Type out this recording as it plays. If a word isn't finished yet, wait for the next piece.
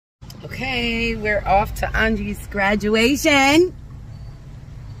Okay, we're off to Angie's graduation.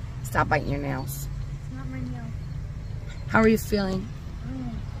 Stop biting your nails. It's not my nail. How are you feeling?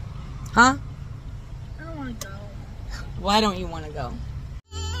 I Huh? don't want to go. Why don't you want to go?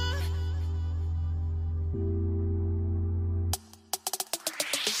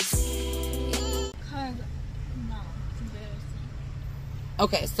 Cause no, it's embarrassing.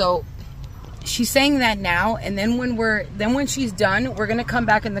 Okay, so she's saying that now, and then when she's done, we're gonna come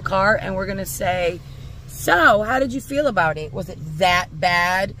back in the car and we're gonna say, so how did you feel about it? Was it that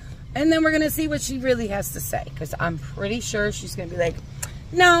bad? And then we're gonna see what she really has to say, because I'm pretty sure she's gonna be like,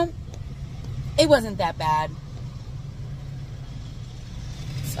 no, it wasn't that bad.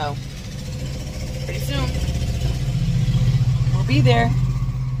 So pretty soon we'll be there.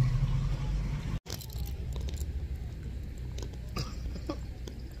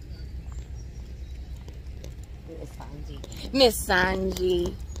 Miss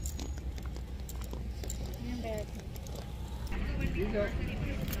Sanji. You're embarrassing.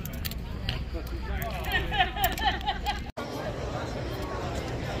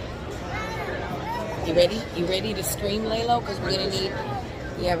 You ready? You ready to scream, Laylo? Because we're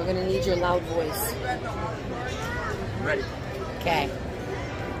gonna need your loud voice. Ready. Okay.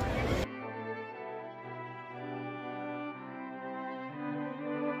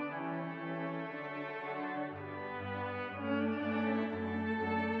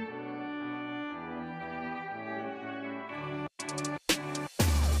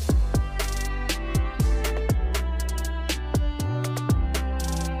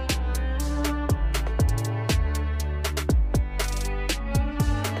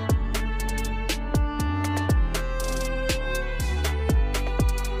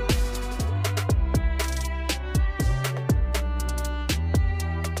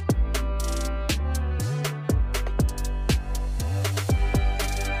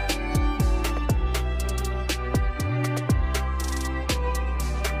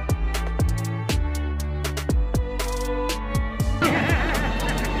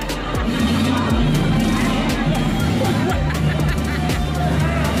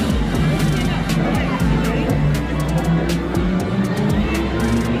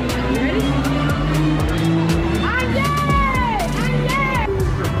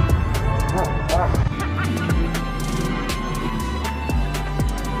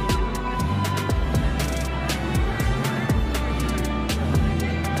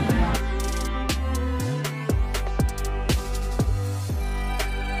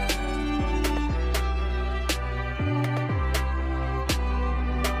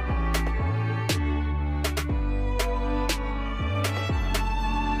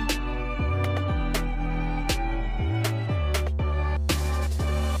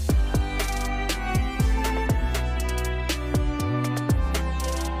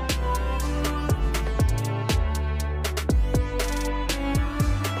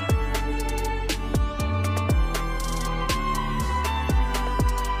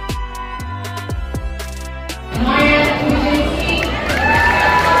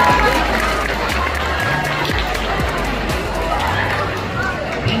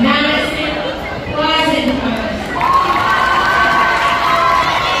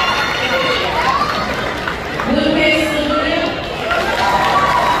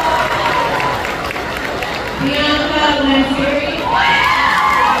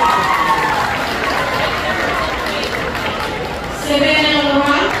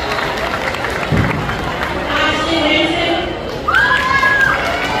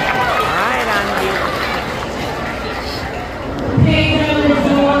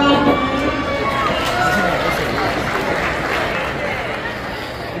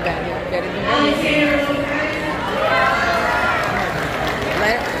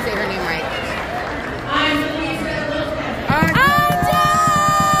 Let her say her name right.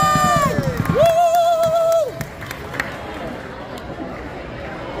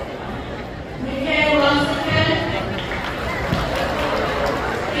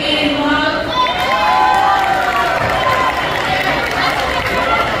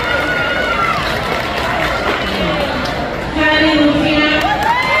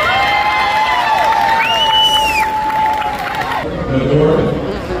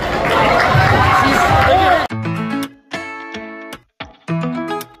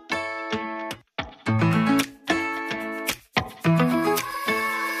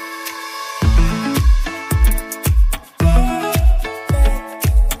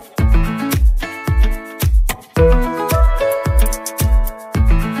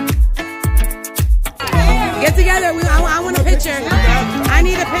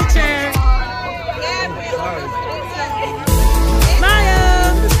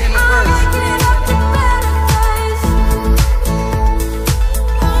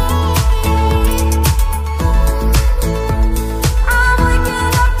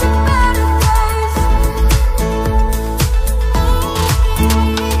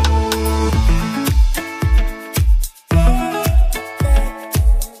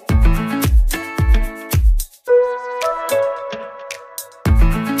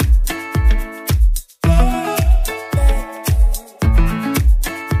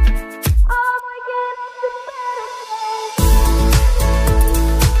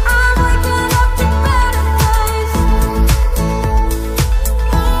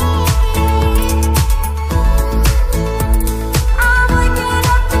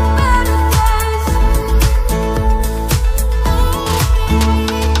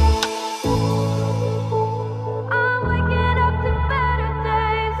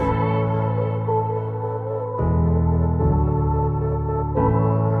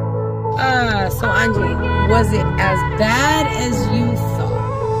 So Angie, was it as bad as you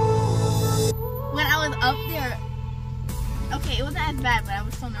thought? When I was up there, okay, it wasn't as bad, but I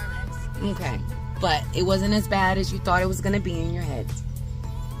was so nervous. Okay, but it wasn't as bad as you thought it was gonna be in your head.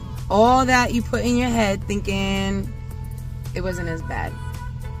 All that you put in your head thinking it wasn't as bad.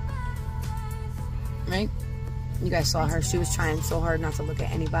 Right? You guys saw her. She was trying so hard not to look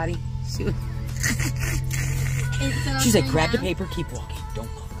at anybody. She was She's like, grab the paper, keep walking. Don't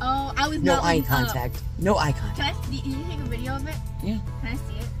look. Oh, I was No not eye looking up. contact. No eye contact. Can I see, did you take a video of it? Yeah. Can I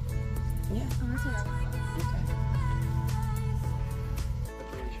see it? Yeah. I want to see what it looks like. Okay.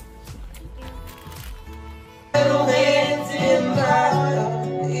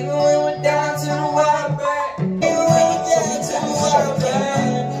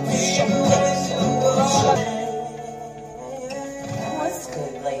 That was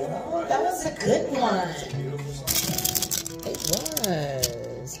good, Layla. That was a good one. It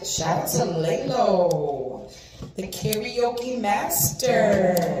was. Shout out to Laylo, the karaoke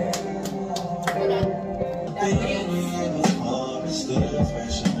master.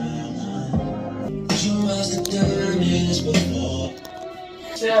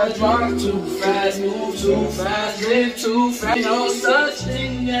 I drive too fast, move too fast, live too fast. No such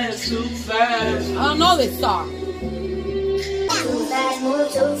thing as too fast. I don't know this song. Too fast,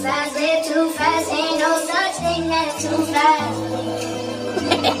 move too fast, live too fast. Ain't no such thing as too fast.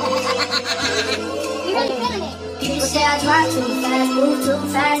 You really feeling it? People say I drive too fast, move too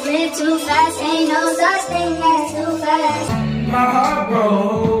fast, live too fast. Ain't no such thing as too fast. My heart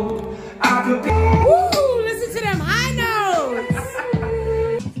broke. I could be. Woo! Listen to them high notes.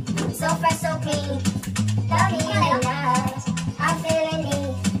 So fresh, so clean. Love me right now. I'm feeling me.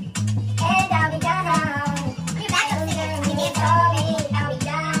 And I'll be down. You back up, nigga. You can call me. I'll be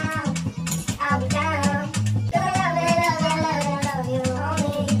down. I'll be down. Love you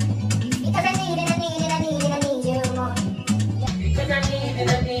only. Because I need it, I need it, I need it, I need you more. Because I need it,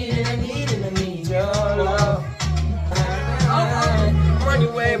 I need it, I need it, I need your love. I'm on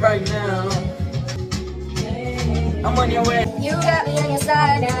your way right now. I'm on your way. You got me on your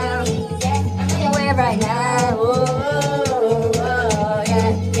side now. I'm on your way right now. Oh, yeah,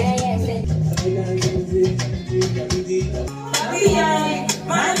 yeah, yeah.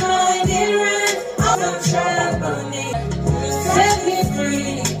 My mind did run on the traveling. Set me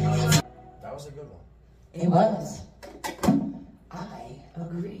free. That was a good one. It was. I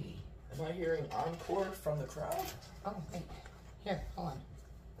agree. Am I hearing encore from the crowd? Oh, wait. Here, hold on.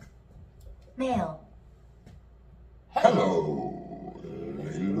 Mail. Hello,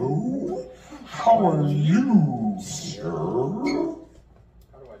 hello. How are you, sir?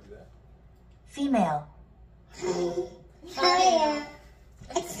 How do I do that? Female. Hiya.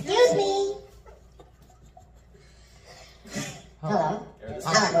 Excuse me. Hello.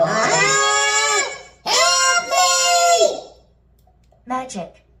 Help me!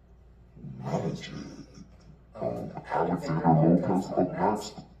 Magic. Magic. Alligator locust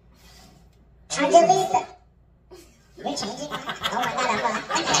next. Angelita. You're changing. Oh my god,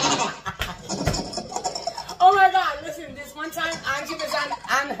 Oh my God! Listen, this one time Angie was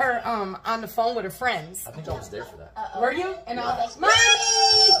on her on the phone with her friends. I think I was there for that. Were you? And I was like, "Mommy,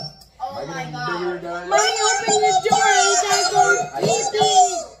 Oh my god. mommy, open the door! You gotta go pee pee."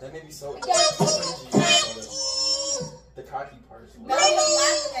 That made me so the cocky part. No, I was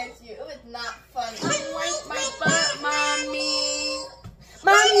laughing at you. It was not funny. I like my butt, mommy.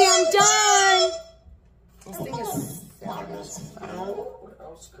 Mommy, I'm done. This thing is What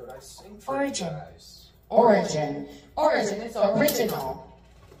else could I sing for Origin. you guys? Origin. It's original.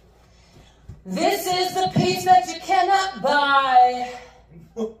 This is the piece that you cannot buy.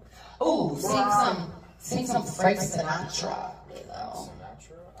 Ooh, sing some Frank Sinatra.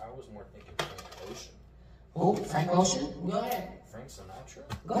 Sinatra? I was more thinking Frank Ocean. Oh, Frank Ocean? Go ahead. Frank Sinatra?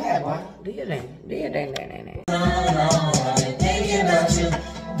 Go ahead, boy. Do your thing. Thinking about you.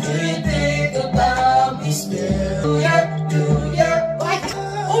 Do you think about me still? Do ya?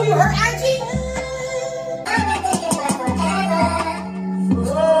 Oh, you heard Angie?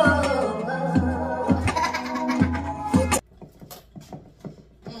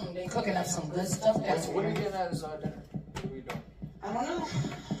 They cooking up some good stuff down What are you here. getting at as dinner? What are we doing? I don't know.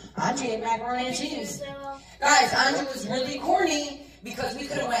 Angie ate macaroni and cheese. Guys, Angie was really corny because we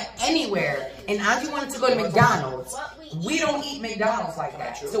could have went anywhere, and Angie wanted to go to McDonald's. We don't eat McDonald's like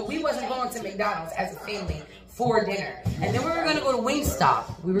that, so we wasn't going to McDonald's as a family for dinner. And then we were gonna go to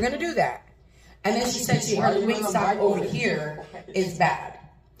Wingstop. We were gonna do that, and then she said she heard the Wingstop over here is bad,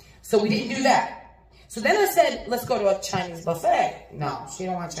 so we didn't do that. So then I said, let's go to a Chinese buffet. No, she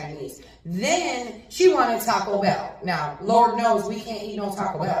don't want Chinese. Then she wanted Taco Bell. Now, Lord knows we can't eat no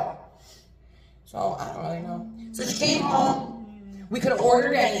Taco Bell. So I don't really know. So she came home. We could have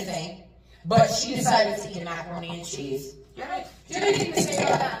ordered anything, but she decided to eat macaroni and cheese. Do you have anything to say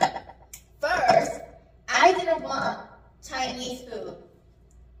about that? First, I didn't want Chinese food.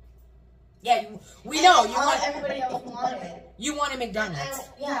 Yeah, we know you All want. everybody else wanted. You wanted McDonald's.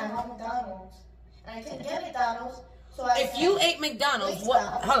 I want McDonald's. And I couldn't get McDonald's, so I If you ate McDonald's, what?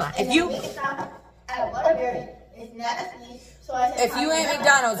 Hold on. If you at Waterbury, it's nasty. So I said, If you ate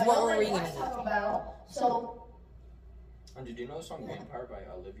McDonald's, what were we gonna eat? talk about? So And did you know the song Vampire by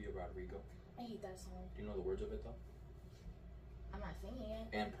Olivia Rodrigo? I hate that song. Do you know the words of it though? I'm not singing it.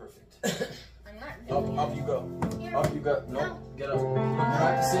 And perfect. I'm not doing Up you go. Up you go. No, No. get up. You don't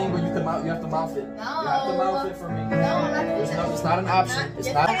have to sing, but you have to mouth it. No. You have to mouth it for me. No, I'm not doing that. It's not an option.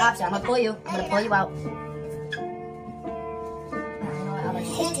 It's not An option. I'm gonna pull you. I'm gonna pull you out.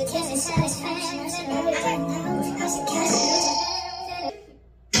 Entertainment satisfaction.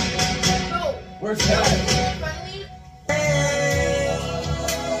 No. Where's that? Finally,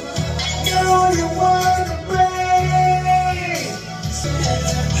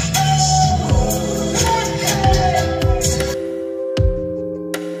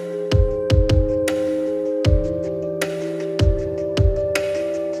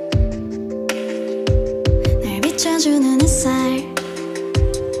 날 비춰주는 햇살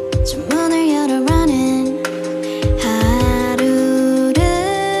좀 문을 열어라는 하루를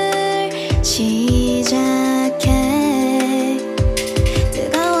시작해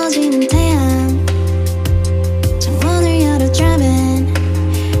뜨거워지는 태양 창문을 열어 driving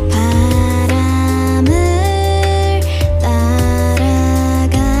바람을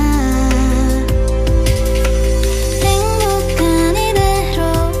따라가 행복한 이대로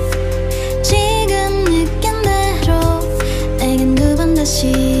지금 느낀 대로 내겐 두 번 다시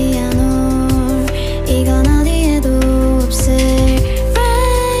안 올 이건 어디에도 없을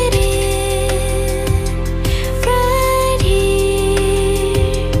Right here, right here,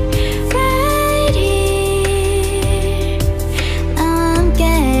 right here 나와 함께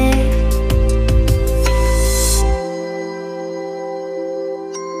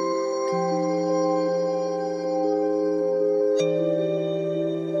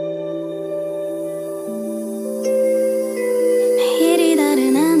매일이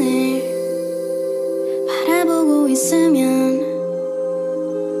다른 하늘 바라보고 있으면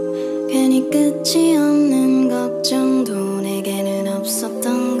괜히 끝이 없는 걱정도 내게는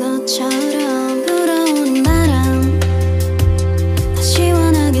없었던 것처럼 불어오는 바람 다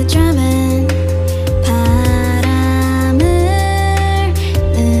시원하게 driving